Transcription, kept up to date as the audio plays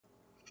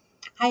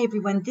Hi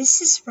everyone,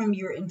 this is from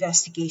your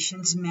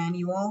investigations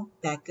manual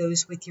that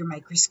goes with your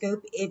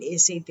microscope. It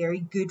is a very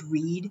good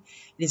read.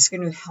 It is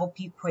going to help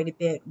you quite a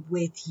bit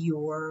with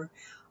your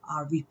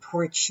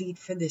report sheet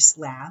for this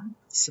lab.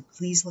 So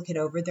please look it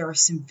over. There are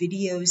some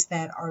videos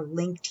that are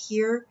linked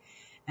here,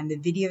 and the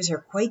videos are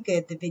quite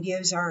good. The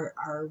videos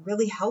are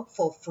really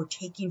helpful for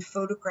taking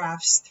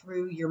photographs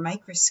through your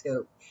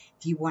microscope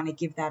if you want to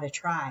give that a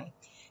try.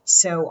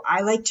 So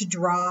I like to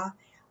draw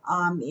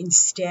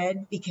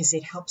instead because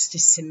it helps to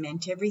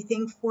cement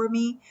everything for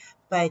me.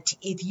 But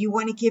if you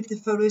want to give the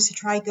photos a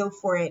try, go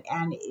for it.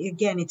 And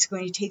again, it's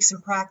going to take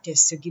some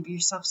practice, so give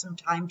yourself some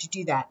time to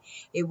do that.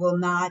 It will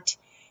not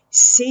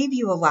save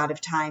you a lot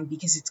of time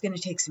because it's going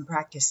to take some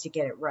practice to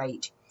get it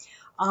right.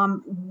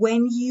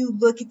 When you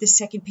look at the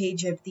second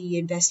page of the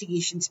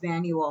investigations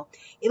manual,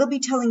 it'll be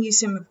telling you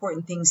some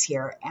important things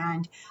here,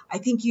 and I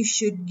think you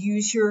should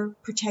use your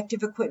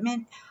protective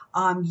equipment.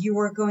 You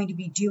are going to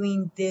be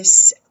doing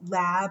this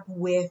lab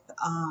with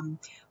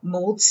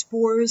mold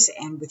spores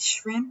and with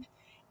shrimp,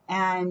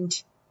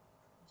 and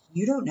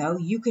you don't know,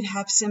 you could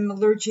have some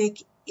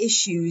allergic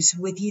issues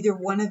with either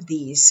one of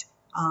these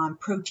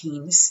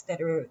proteins that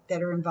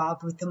are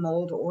involved with the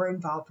mold or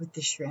involved with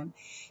the shrimp.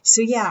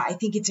 So yeah, I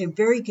think it's a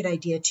very good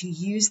idea to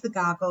use the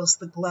goggles,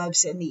 the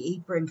gloves, and the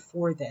apron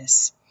for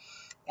this.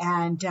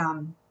 And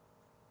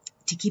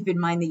to keep in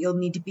mind that you'll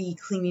need to be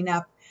cleaning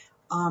up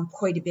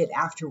quite a bit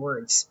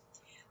afterwards.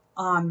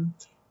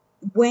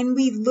 When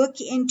we look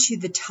into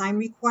the time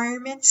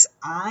requirements,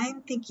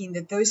 I'm thinking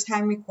that those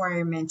time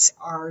requirements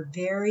are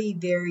very,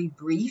 very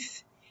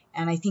brief,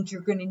 and I think you're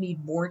going to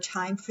need more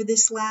time for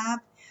this lab.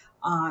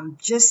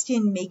 Just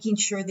in making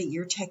sure that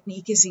your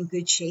technique is in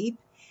good shape.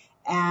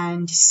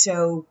 And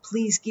so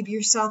please give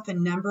yourself a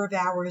number of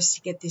hours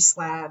to get this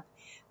lab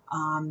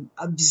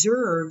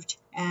observed,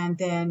 and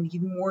then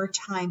more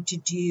time to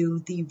do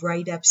the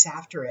write-ups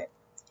after it.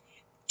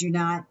 Do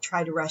not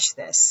try to rush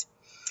this.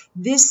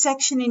 This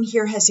section in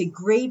here has a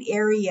great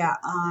area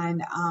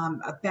on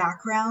a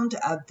background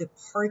of the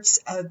parts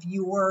of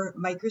your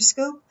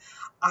microscope.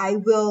 I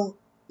will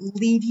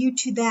leave you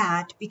to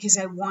that because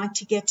I want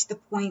to get to the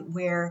point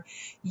where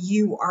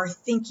you are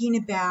thinking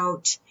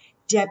about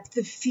depth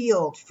of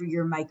field for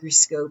your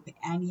microscope,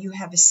 and you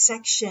have a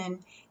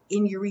section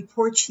in your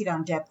report sheet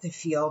on depth of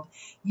field.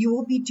 You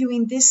will be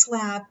doing this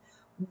lab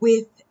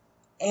with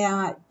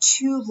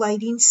 2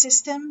 lighting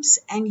systems,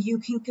 and you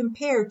can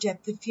compare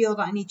depth of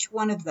field on each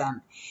one of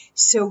them.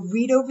 So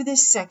read over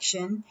this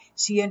section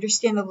so you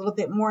understand a little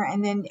bit more,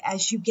 and then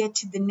as you get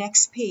to the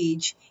next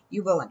page,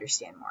 you will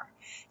understand more.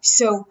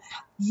 So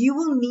you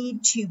will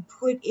need to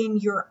put in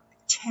your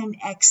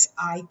 10x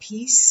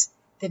eyepiece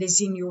that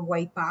is in your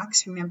white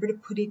box. Remember to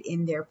put it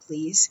in there,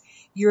 please.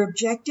 Your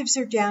objectives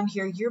are down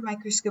here. Your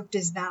microscope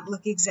does not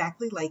look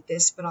exactly like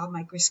this, but all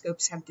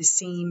microscopes have the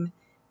same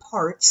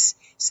parts.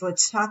 So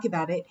let's talk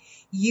about it.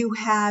 You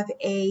have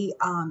you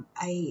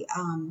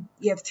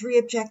have 3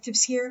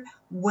 objectives here.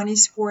 One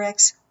is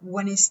 4x,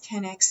 one is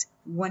 10x,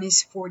 one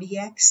is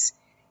 40x.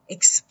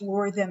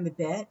 Explore them a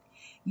bit.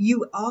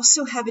 You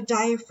also have a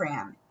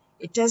diaphragm.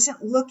 It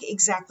doesn't look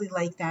exactly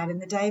like that,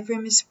 and the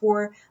diaphragm is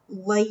for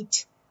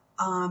light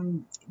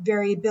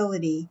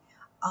variability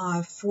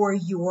for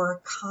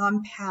your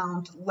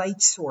compound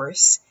light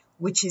source,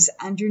 which is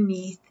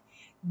underneath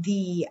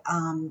the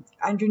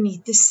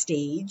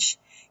stage.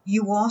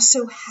 You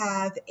also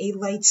have a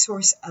light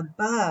source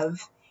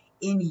above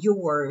in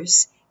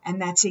yours,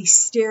 and that's a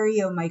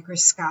stereo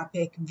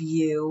microscopic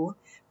view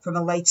from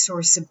a light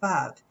source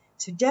above.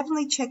 So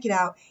definitely check it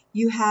out.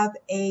 You have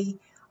a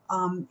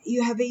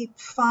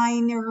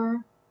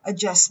finer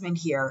adjustment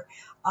here.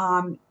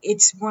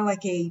 It's more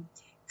like a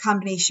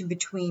combination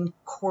between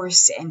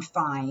coarse and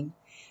fine,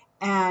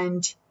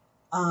 and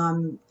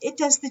it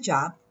does the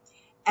job.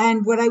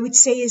 And what I would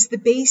say is the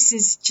base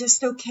is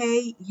just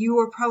okay. You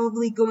are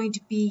probably going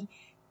to be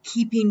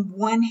keeping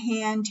one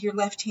hand, your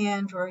left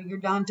hand or your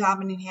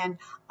non-dominant hand,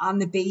 on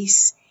the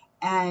base,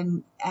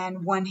 and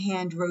one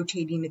hand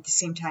rotating at the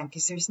same time,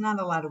 because there's not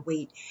a lot of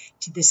weight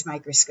to this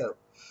microscope.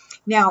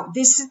 Now,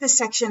 this is the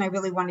section I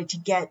really wanted to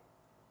get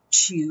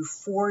to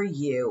for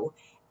you,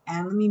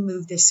 and let me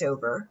move this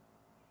over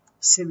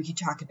so we can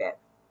talk a bit.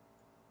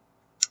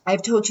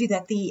 I've told you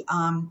that the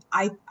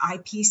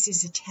eyepiece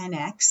is a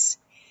 10x,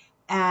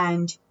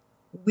 and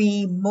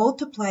we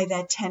multiply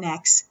that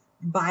 10x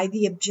by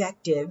the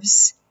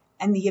objectives,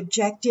 and the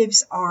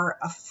objectives are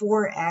a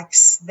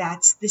 4x,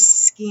 that's the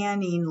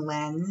scanning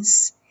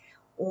lens,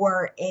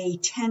 or a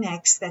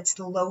 10x, that's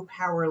the low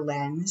power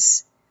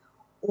lens,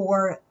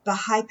 or the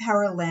high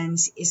power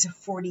lens is a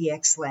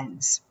 40x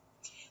lens.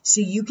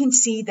 So you can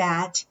see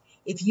that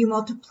if you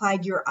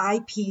multiplied your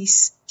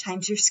eyepiece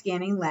times your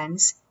scanning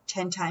lens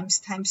 10 times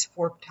times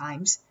 4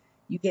 times,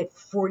 you get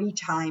 40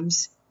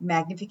 times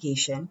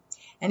magnification.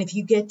 And if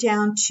you get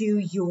down to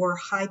your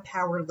high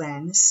power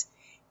lens,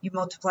 you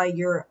multiply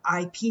your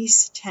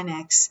eyepiece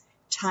 10x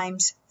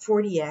times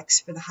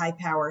 40x for the high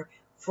power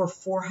for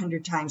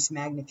 400 times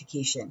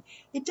magnification.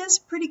 It does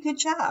a pretty good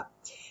job.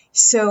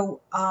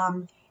 So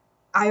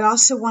I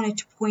also wanted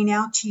to point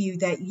out to you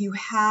that you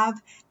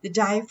have the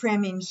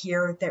diaphragm in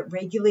here that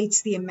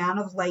regulates the amount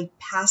of light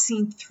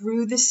passing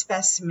through the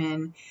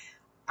specimen.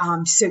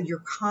 So your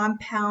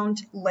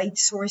compound light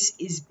source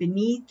is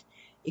beneath.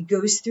 It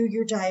goes through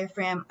your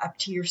diaphragm up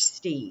to your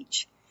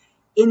stage.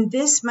 In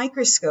this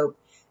microscope,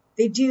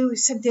 they do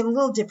something a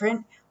little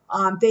different.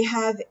 They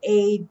have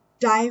a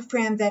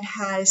diaphragm that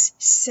has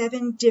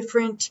 7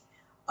 different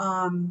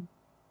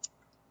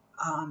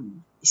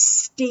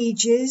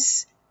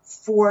stages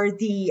for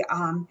the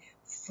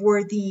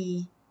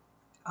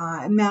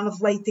amount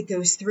of light that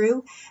goes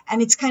through.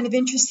 And it's kind of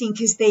interesting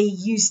because they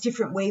use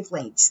different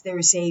wavelengths.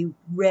 There's a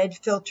red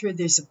filter,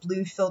 there's a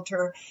blue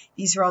filter.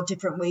 These are all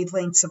different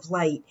wavelengths of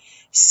light,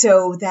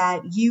 so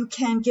that you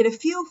can get a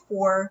feel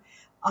for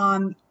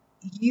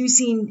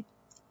using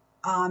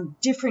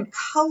different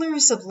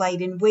colors of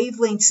light and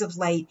wavelengths of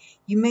light.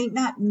 You may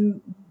not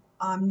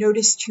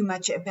notice too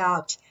much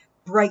about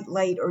bright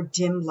light or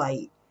dim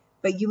light,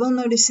 but you will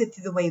notice it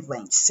through the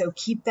wavelengths. So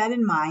keep that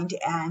in mind,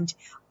 and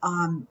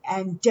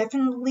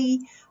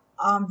definitely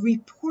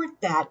report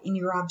that in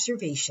your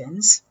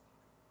observations.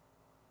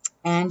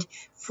 And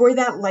for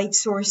that light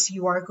source,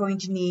 you are going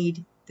to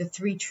need the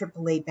 3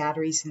 AAA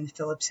batteries and the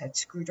Phillips head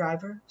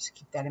screwdriver, so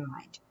keep that in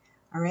mind.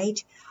 All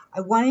right. I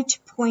wanted to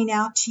point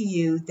out to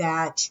you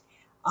that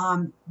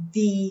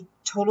the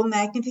total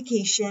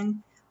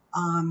magnification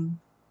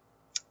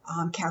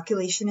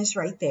calculation is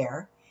right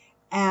there,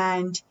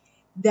 and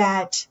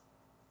that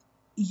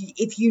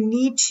if you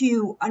need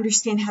to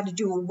understand how to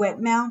do a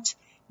wet mount,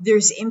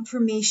 there's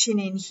information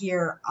in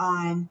here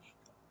on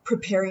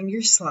preparing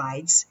your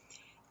slides.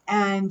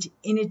 And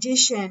in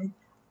addition,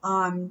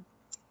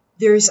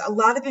 there's a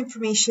lot of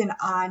information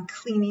on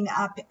cleaning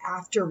up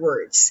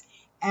afterwards.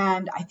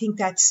 And I think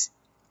that's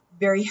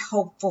very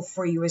helpful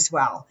for you as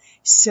well.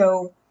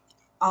 So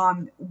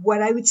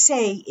what I would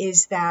say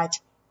is that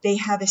they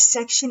have a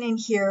section in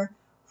here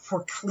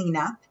for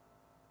cleanup.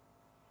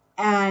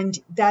 And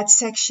that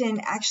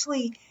section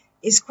actually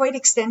is quite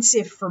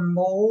extensive for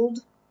mold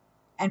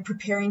and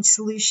preparing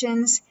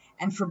solutions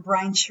and for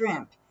brine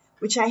shrimp,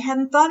 which I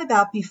hadn't thought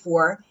about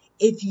before.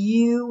 If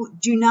you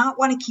do not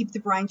want to keep the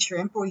brine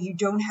shrimp, or you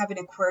don't have an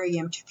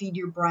aquarium to feed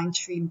your brine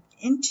shrimp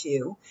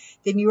into,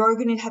 then you are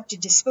going to have to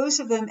dispose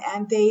of them,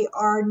 and they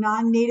are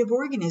non-native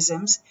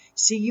organisms,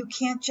 so you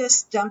can't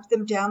just dump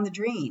them down the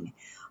drain.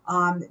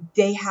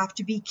 They have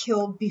to be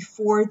killed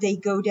before they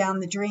go down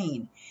the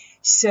drain,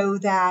 so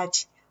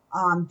that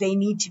they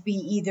need to be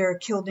either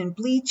killed in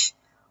bleach,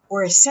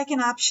 or a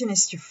second option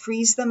is to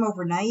freeze them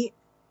overnight.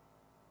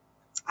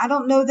 I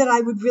don't know that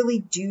I would really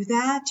do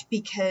that,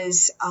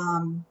 because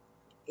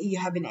you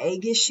have an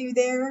egg issue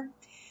there.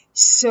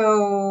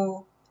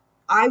 So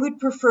I would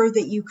prefer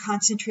that you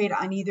concentrate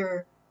on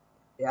either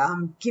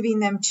giving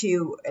them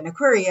to an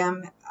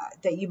aquarium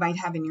that you might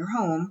have in your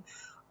home,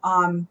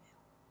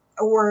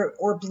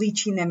 or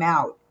bleaching them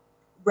out,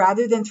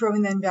 rather than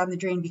throwing them down the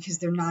drain because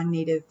they're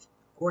non-native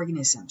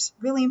organisms.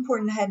 Really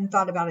important. I hadn't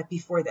thought about it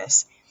before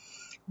this.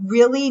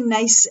 Really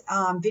nice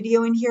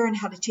video in here on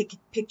how to take a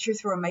picture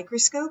through a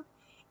microscope.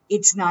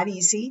 It's not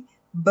easy,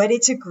 but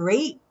it's a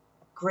great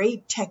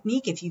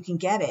technique if you can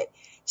get it.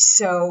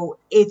 So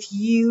if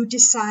you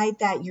decide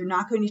that you're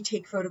not going to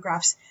take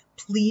photographs,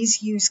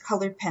 please use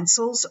colored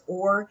pencils,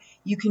 or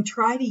you can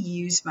try to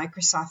use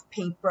Microsoft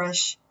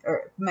Paintbrush,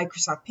 or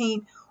Microsoft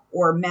Paint,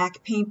 or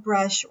Mac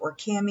Paintbrush, or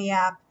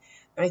CamiApp,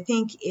 but I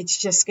think it's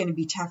just going to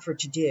be tougher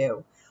to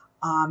do.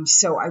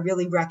 So I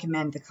really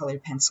recommend the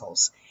colored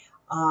pencils.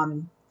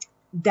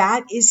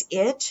 That is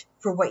it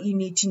for what you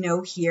need to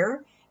know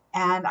here.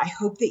 And I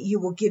hope that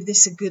you will give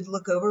this a good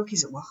look over,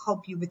 because it will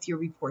help you with your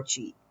report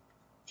sheet.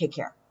 Take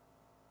care.